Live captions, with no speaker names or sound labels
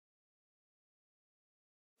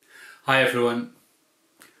Hi everyone.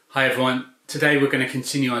 Today we're going to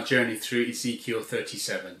continue our journey through Ezekiel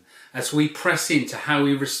 37 as we press into how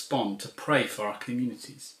we respond to pray for our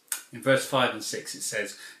communities. In verse 5 and 6 it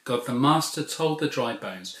says, God the Master told the dry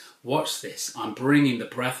bones, watch this, I'm bringing the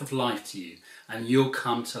breath of life to you and you'll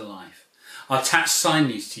come to life. I'll attach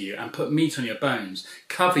sinews to you and put meat on your bones,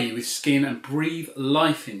 cover you with skin and breathe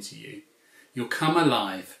life into you. You'll come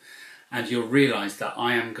alive and you'll realise that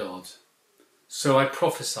I am God. So I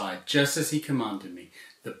prophesied just as he commanded me.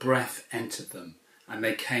 The breath entered them and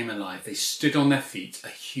they came alive. They stood on their feet, a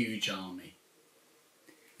huge army.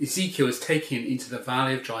 Ezekiel is taken into the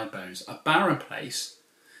valley of dry bones, a barren place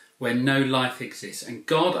where no life exists. And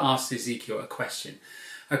God asked Ezekiel a question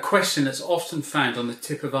that's often found on the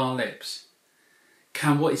tip of our lips.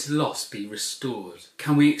 Can what is lost be restored?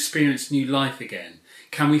 Can we experience new life again?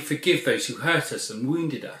 Can we forgive those who hurt us and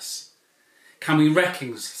wounded us? Can we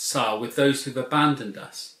reconcile with those who've abandoned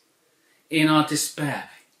us? In our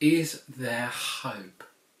despair, is there hope?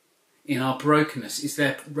 In our brokenness, is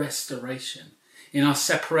there restoration? In our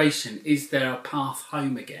separation, is there a path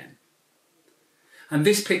home again? And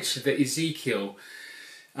this picture that Ezekiel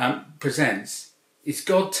presents is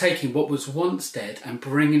God taking what was once dead and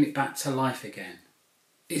bringing it back to life again.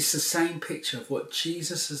 It's the same picture of what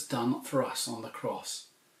Jesus has done for us on the cross.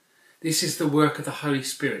 This is the work of the Holy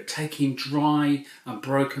Spirit, taking dry and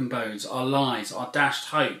broken bones, our lies, our dashed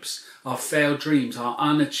hopes, our failed dreams, our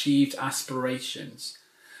unachieved aspirations,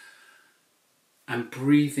 and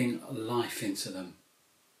breathing life into them.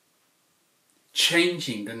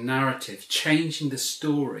 Changing the narrative, changing the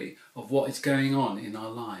story of what is going on in our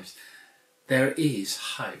lives. There is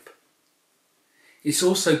hope. It's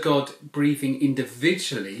also God breathing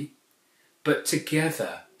individually, but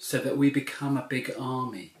together so that we become a big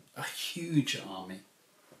army. A huge army.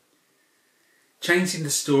 Changing the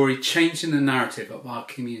story, changing the narrative of our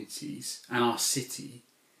communities and our city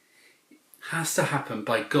has to happen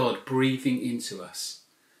by God breathing into us.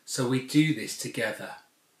 So we do this together.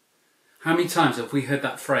 How many times have we heard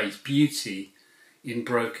that phrase, beauty in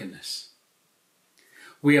brokenness?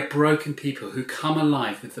 We are broken people who come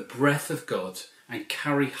alive with the breath of God and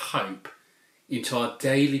carry hope into our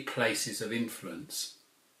daily places of influence.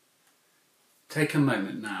 Take a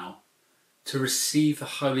moment now to receive the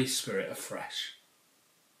Holy Spirit afresh.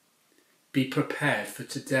 Be prepared for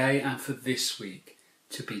today and for this week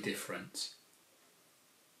to be different.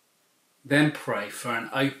 Then pray for an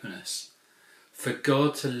openness for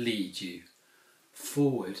God to lead you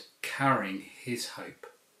forward carrying his hope.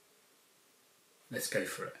 Let's go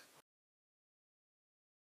for it.